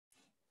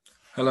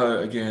Hello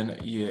again,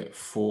 year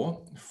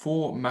four.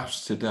 For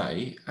maths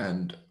today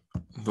and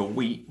the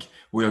week,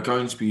 we are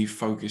going to be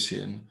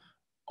focusing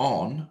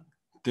on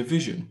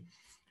division.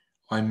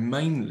 I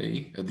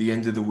mainly, at the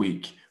end of the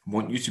week,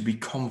 want you to be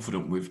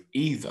confident with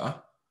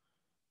either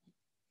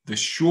the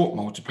short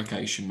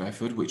multiplication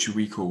method, which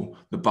we call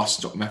the bus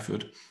stop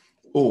method,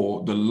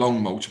 or the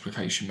long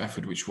multiplication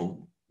method, which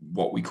will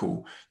what we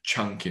call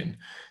chunking.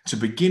 To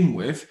begin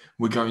with,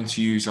 we're going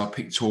to use our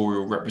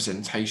pictorial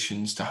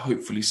representations to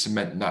hopefully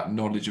cement that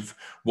knowledge of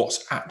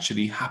what's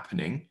actually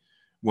happening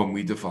when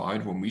we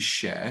divide, when we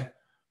share.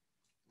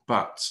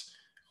 But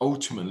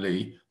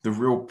ultimately, the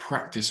real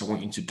practice I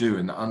want you to do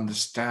and the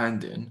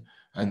understanding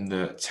and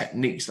the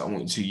techniques that I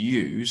want you to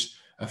use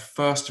are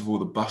first of all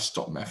the bus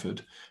stop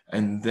method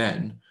and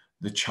then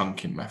the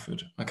chunking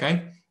method.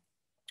 Okay.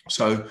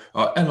 So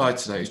our LI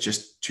today is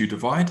just to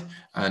divide,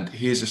 and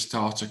here's a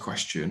starter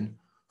question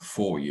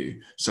for you.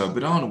 So a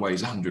banana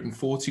weighs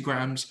 140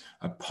 grams,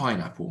 a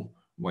pineapple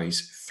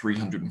weighs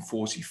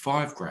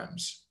 345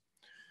 grams.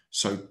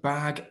 So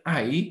bag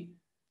A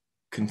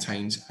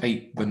contains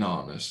 8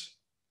 bananas.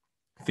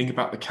 Think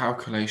about the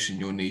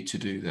calculation you'll need to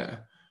do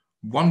there.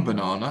 One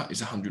banana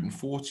is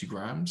 140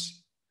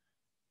 grams.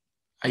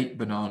 8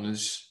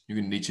 bananas, you're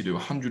going to need to do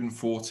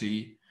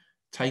 140,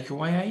 take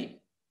away 8,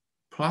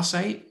 plus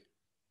 8.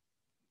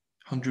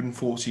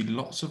 140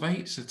 lots of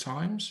 8s at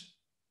times.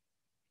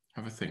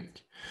 Have a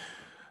think.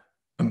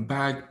 And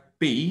bag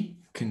B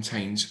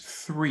contains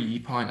 3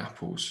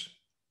 pineapples.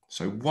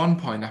 So one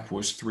pineapple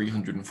is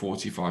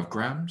 345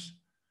 grams.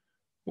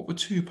 What would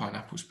 2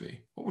 pineapples be?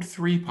 What would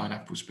 3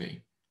 pineapples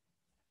be?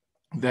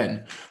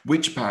 Then,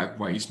 which bag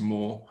weighs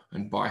more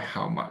and by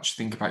how much?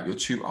 Think about your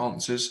 2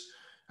 answers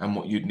and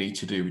what you'd need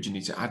to do. Would you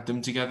need to add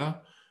them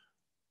together?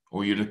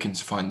 Or are you looking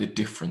to find the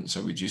difference?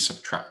 So would you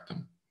subtract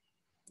them?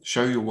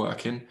 Show your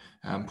working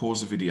and pause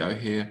the video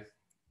here.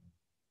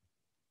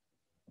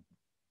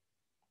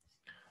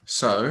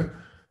 So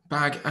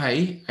bag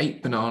A,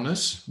 8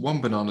 bananas,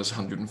 1 banana is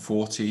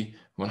 140,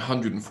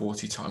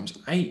 140 times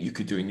 8, you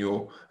could do in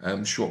your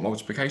short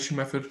multiplication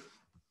method,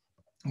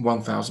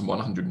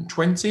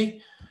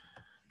 1,120.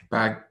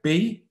 Bag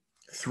B,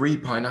 3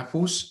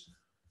 pineapples,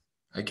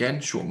 again,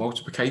 short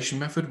multiplication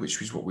method,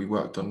 which is what we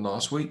worked on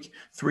last week,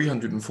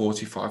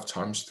 345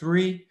 times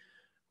 3,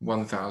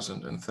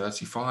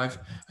 1,035.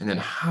 And then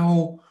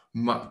how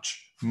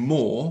much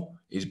more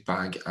is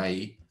bag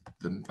A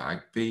than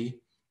bag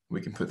B? We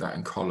can put that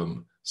in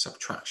column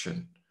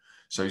subtraction.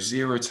 So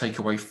 0 take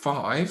away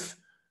 5.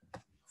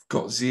 I've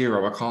got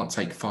 0, I can't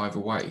take 5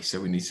 away.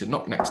 So we need to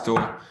knock next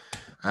door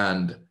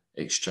and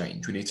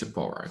exchange. We need to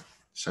borrow.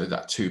 So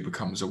that 2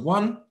 becomes a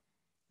 1.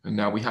 And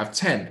now we have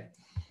 10.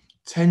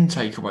 10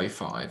 take away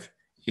 5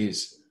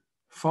 is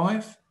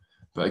 5.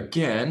 But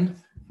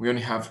again, we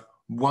only have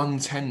 1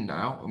 10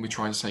 now, and we're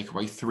trying to take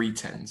away 3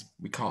 10s.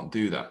 We can't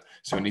do that.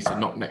 So we need to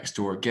knock next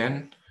door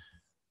again.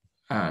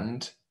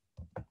 And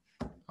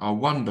our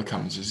 1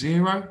 becomes a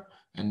 0.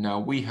 And now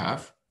we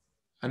have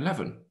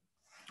 11.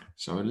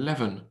 So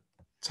 11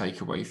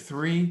 take away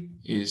 3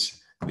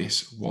 is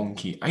this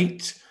wonky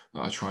 8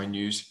 that I try and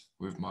use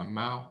with my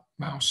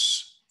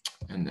mouse.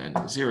 And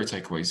then 0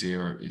 take away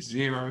 0 is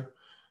 0.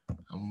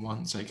 And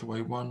 1 take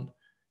away 1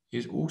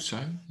 is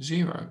also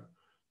 0.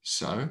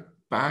 So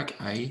bag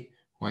A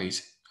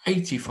weighs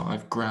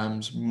 85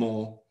 grams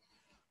more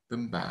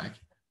than bag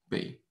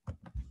B.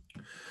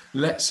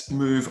 Let's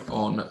move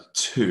on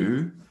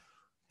to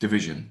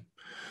division.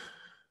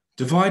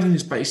 Dividing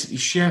is basically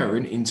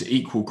sharing into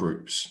equal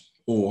groups,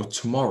 or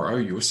tomorrow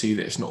you'll see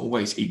that it's not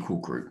always equal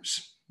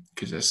groups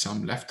because there's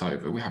some left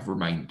over. We have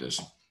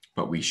remainders,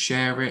 but we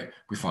share it,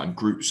 we find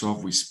groups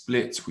of, we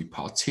split, we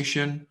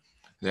partition.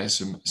 There's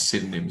some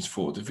synonyms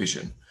for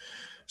division.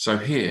 So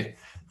here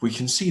we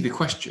can see the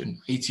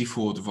question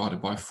 84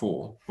 divided by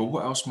 4, but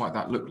what else might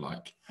that look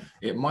like?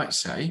 It might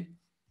say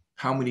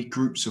how many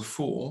groups of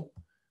 4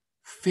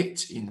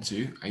 fit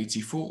into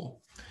 84?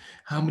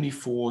 How many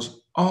 4s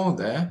are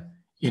there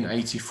in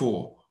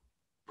 84?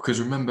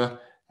 Because remember,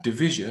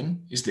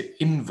 division is the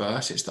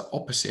inverse, it's the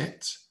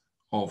opposite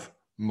of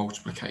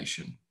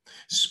multiplication.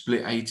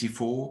 Split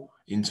 84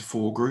 into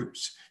 4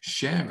 groups,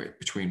 share it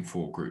between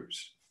 4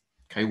 groups.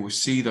 Okay, we'll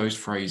see those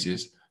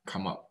phrases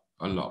come up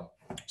a lot.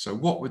 So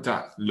what would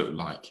that look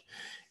like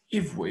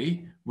if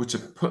we were to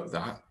put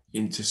that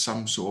into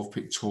some sort of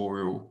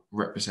pictorial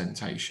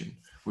representation?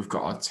 We've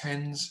got our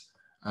 10s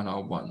and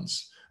our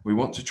 1s. We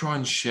want to try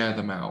and share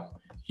them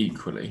out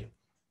equally.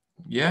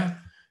 Yeah?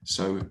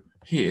 So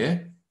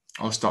here,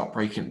 I'll start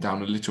breaking it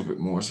down a little bit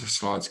more as the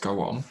slides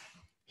go on.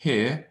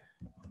 Here,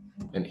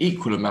 an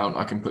equal amount,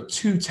 I can put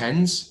 2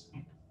 10s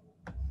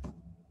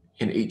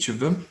in each of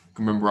them.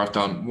 Remember, I've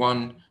done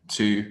 1,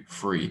 2,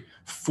 3,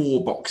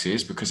 4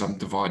 boxes because I'm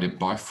divided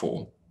by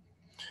 4.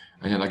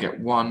 And then I get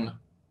 1,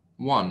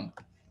 1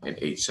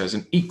 in each. So there's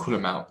an equal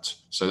amount.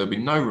 So there'll be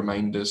no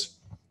remainders.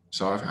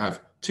 So I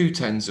have 2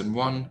 10s and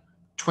 1,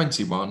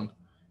 21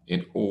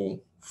 in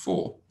all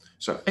 4.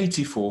 So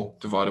 84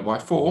 divided by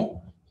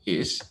 4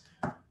 is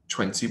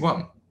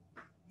 21.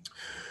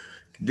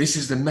 This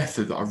is the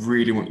method that I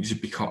really want you to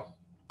become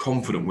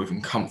confident with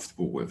and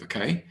comfortable with,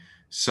 okay?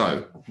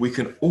 So we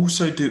can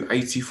also do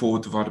 84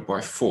 divided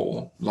by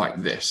 4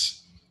 like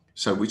this.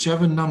 So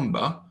whichever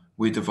number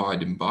we're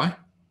dividing by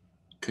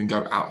can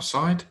go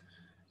outside,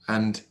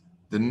 and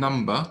the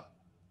number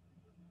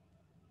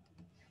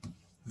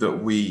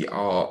that we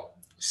are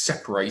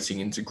separating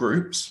into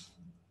groups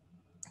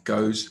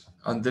goes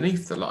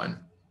underneath the line.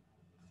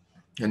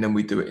 And then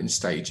we do it in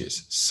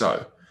stages.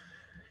 So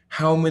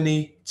how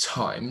many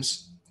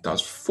times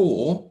does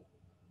 4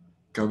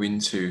 go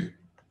into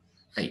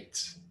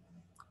 8?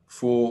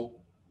 4,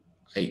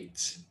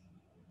 8.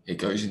 It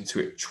goes into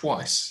it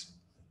twice.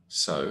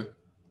 So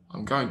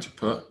I'm going to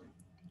put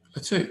a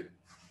 2.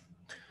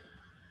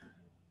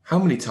 How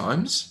many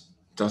times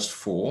does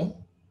 4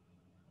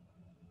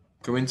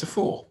 go into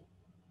 4?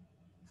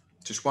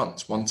 Just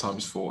once. 1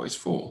 times 4 is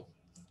 4.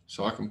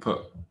 So I can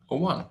put a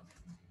 1.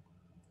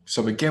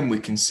 So again, we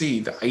can see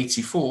that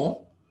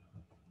 84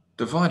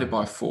 divided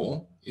by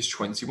 4 is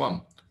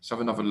 21. Let's have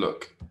another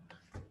look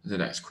at the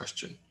next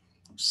question.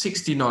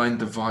 69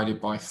 divided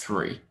by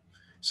 3.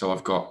 So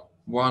I've got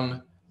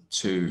 1,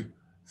 2,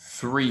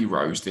 3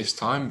 rows this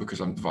time because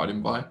I'm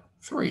dividing by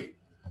 3.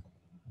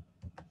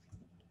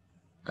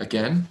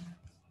 Again,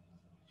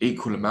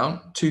 equal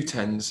amount, 2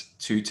 10s,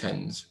 2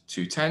 10s,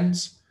 2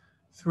 10s,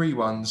 3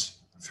 1s,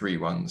 3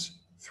 1s,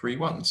 3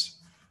 1s.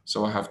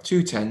 So I have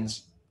 2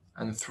 10s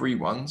and 3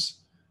 1s.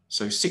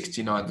 So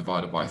 69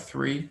 divided by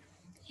 3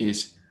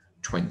 is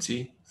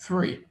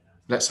 23.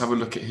 Let's have a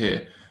look at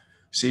here.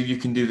 See if you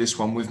can do this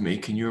one with me.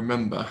 Can you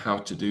remember how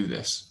to do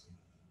this?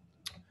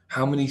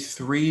 How many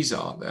 3s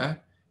are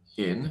there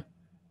in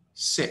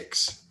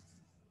 6?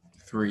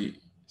 3,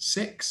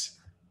 6,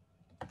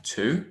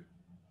 2.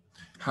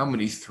 How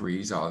many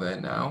 3s are there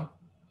now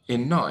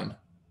in 9?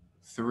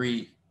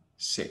 3,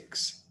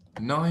 6,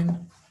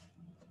 9.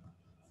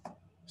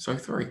 So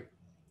 3.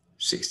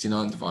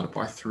 69 divided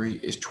by 3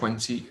 is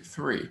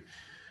 23.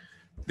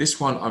 This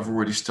one I've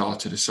already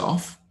started us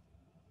off.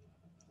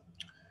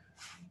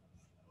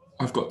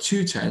 I've got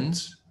 2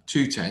 10s,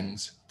 2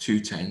 10s, 2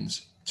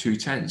 10s, 2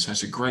 10s. So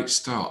it's a great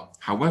start.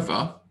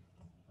 However,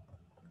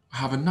 I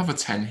have another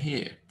 10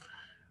 here.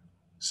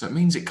 So it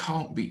means it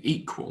can't be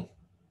equal.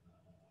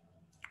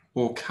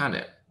 Or can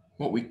it?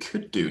 What we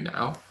could do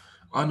now,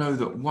 I know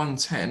that 1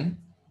 10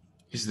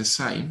 is the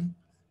same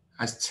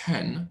as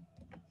 10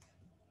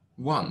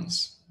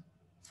 1s.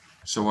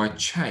 So I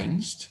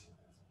changed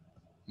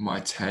my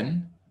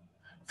 10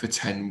 for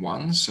 10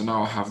 1s. So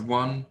now I have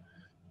 1,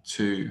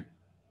 2,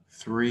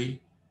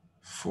 3,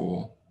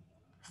 4,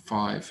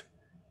 5,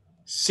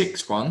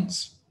 6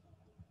 1s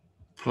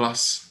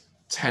plus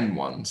 10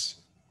 1s.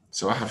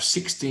 So I have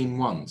 16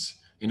 1s.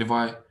 And if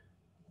I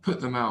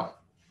put them out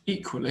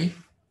equally,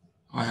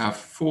 I have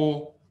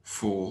 4,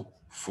 4,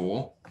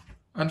 4,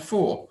 and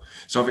 4.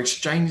 So I've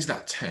exchanged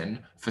that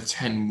 10 for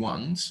 10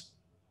 1s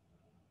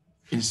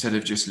instead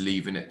of just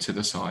leaving it to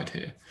the side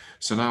here.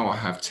 So now I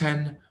have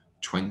 10,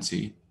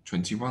 20,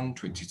 21,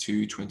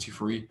 22,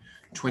 23,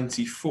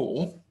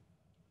 24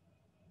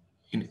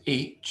 in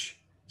each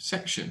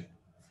section.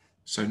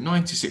 So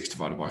 96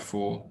 divided by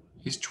 4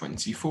 is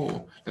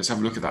 24. Let's have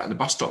a look at that in the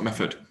bus stop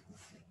method.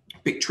 A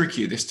bit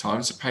trickier this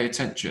time, so pay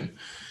attention.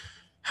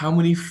 How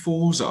many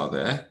 4s are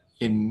there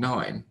in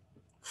 9?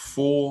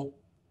 4,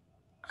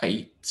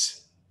 8,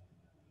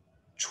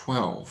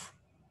 12.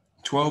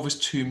 12 is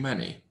too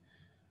many.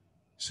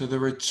 So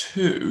there are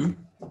 2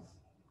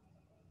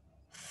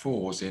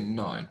 4s in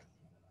 9.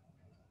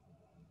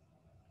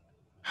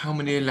 How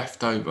many are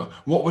left over?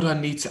 What would I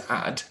need to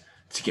add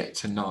to get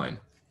to 9?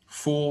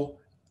 4,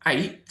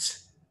 8.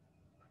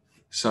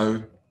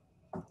 So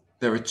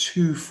there are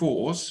 2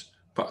 4s,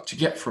 but to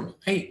get from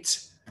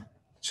 8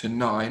 to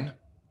 9,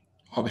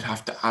 I would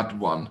have to add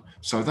 1.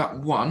 So that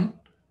 1,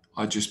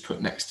 I just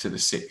put next to the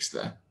 6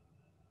 there.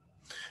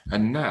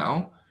 And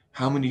now,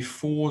 how many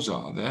 4s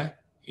are there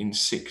in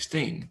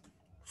 16?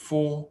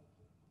 4,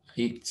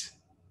 8,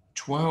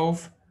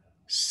 12,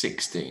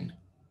 16.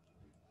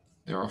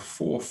 There are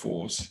 4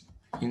 4s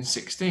in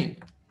 16.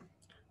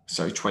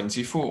 So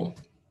 24.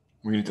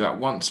 We're going to do that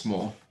once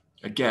more.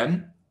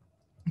 Again,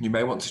 you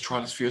may want to try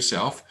this for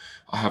yourself.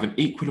 I have an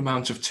equal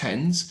amount of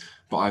 10s,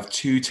 but I have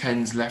 2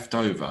 10s left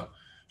over.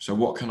 So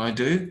what can I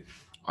do?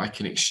 I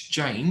can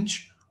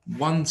exchange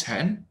 1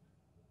 10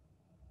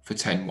 for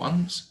 10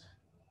 1s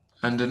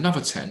and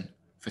another 10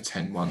 for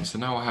 10 1s. So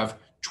now I have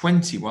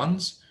 20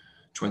 1s,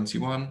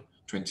 21,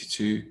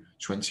 22,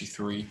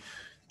 23,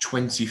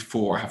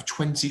 24. I have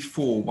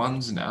 24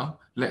 1s now.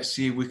 Let's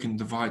see if we can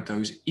divide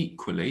those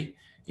equally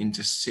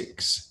into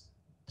 6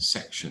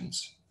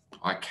 sections.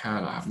 I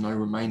can. I have no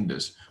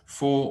remainders.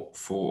 4,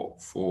 4,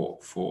 4,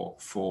 4,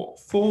 4,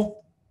 4.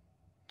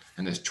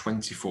 And there's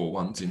 24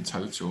 1s in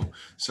total.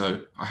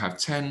 So I have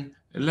 10,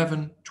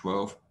 11,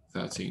 12,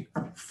 13,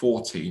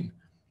 14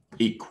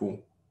 equal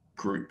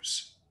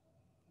groups.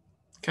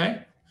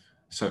 Okay?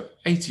 So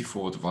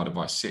 84 divided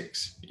by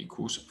 6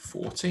 equals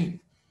 14.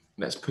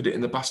 Let's put it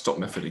in the bus stop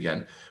method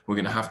again. We're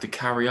going to have to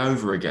carry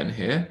over again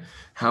here.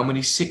 How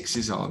many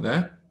 6s are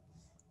there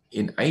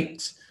in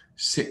 8,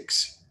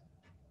 6,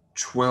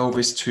 12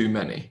 is too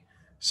many.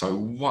 So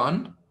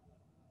 1,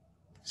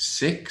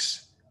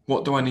 6,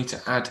 what do I need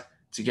to add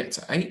to get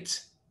to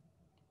 8?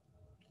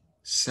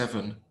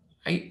 7,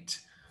 8.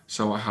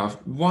 So I have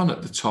 1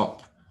 at the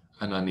top,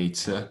 and I need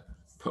to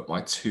put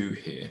my 2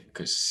 here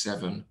because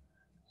 7,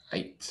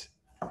 8.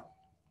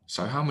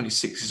 So how many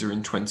 6s are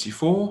in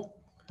 24?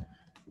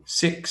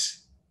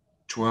 6,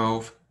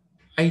 12,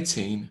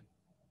 18,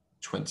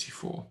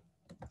 24.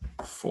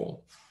 4.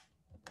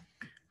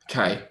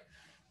 Okay,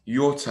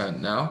 your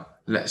turn now.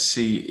 Let's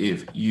see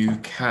if you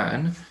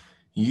can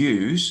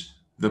use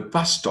the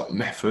bus stop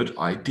method,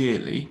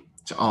 ideally,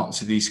 to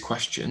answer these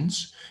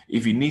questions.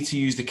 If you need to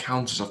use the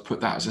counters, I've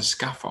put that as a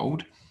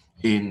scaffold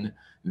in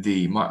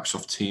the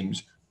Microsoft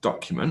Teams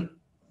document.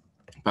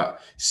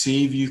 But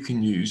see if you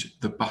can use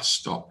the bus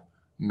stop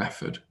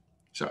method.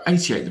 So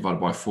 88 divided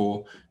by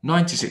 4,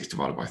 96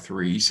 divided by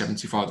 3,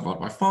 75 divided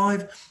by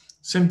 5,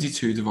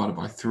 72 divided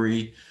by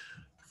 3,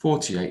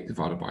 48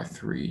 divided by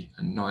 3,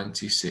 and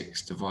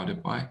 96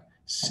 divided by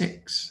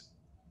 6.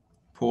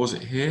 Pause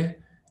it here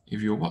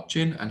if you're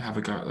watching and have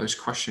a go at those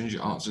questions.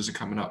 Your answers are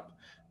coming up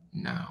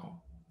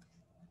now.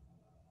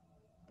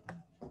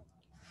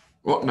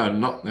 Well, no,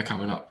 not they're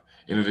coming up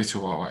in a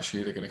little while,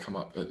 actually. They're going to come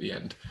up at the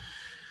end.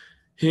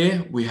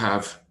 Here we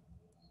have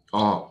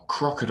our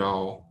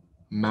crocodile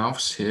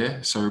mouths here.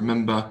 So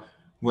remember,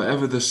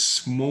 wherever the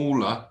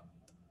smaller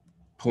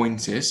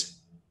point is,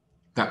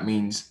 that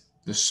means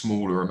the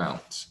smaller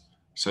amount.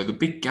 So the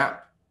big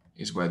gap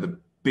is where the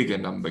bigger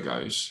number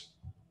goes.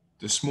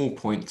 The small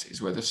point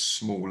is where the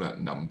smaller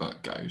number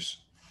goes.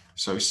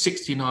 So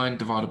 69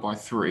 divided by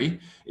 3,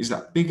 is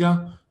that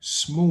bigger,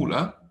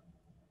 smaller,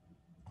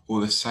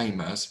 or the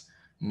same as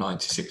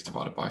 96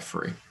 divided by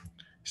 3?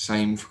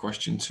 Same for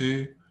question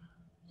 2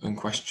 and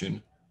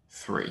question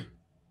 3.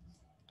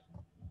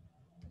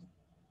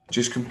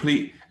 Just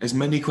complete as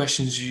many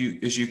questions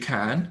as you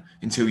can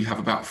until you have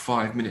about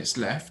 5 minutes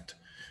left,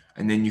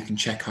 and then you can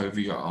check over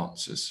your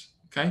answers.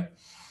 Okay?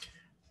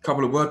 A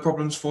couple of word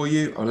problems for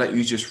you. I'll let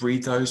you just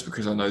read those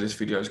because I know this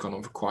video has gone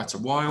on for quite a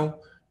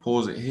while.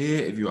 Pause it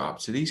here if you're up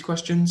to these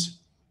questions.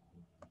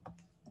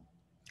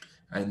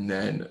 And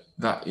then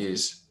that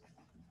is,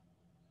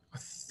 I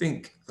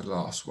think, the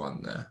last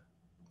one there.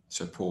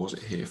 So pause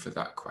it here for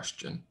that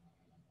question.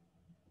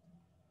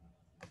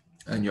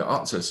 And your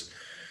answers.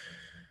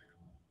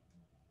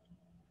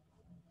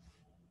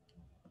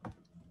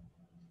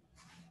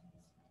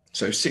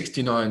 So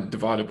 69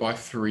 divided by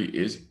 3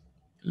 is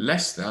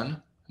less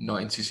than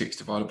 96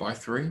 divided by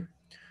 3.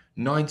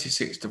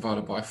 96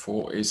 divided by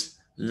 4 is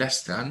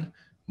less than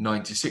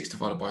 96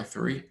 divided by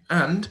 3.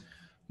 And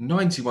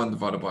 91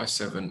 divided by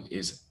 7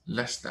 is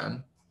less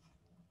than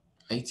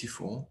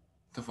 84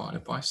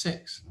 divided by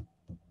 6.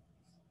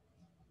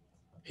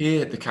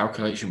 Here, the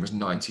calculation was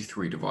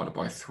 93 divided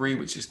by 3,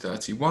 which is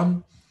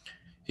 31.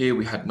 Here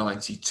we had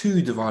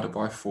 92 divided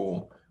by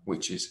 4,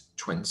 which is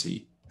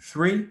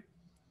 23.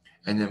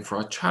 And then for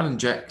our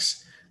challenge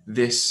X,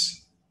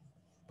 this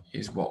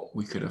is what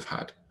we could have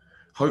had.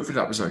 Hopefully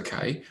that was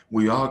okay.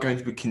 We are going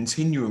to be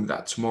continuing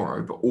that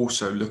tomorrow, but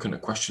also looking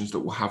at questions that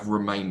will have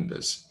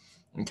remainders.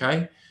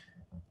 Okay?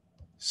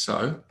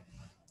 So,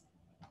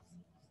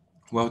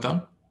 well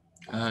done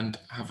and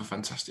have a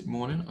fantastic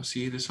morning. I'll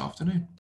see you this afternoon.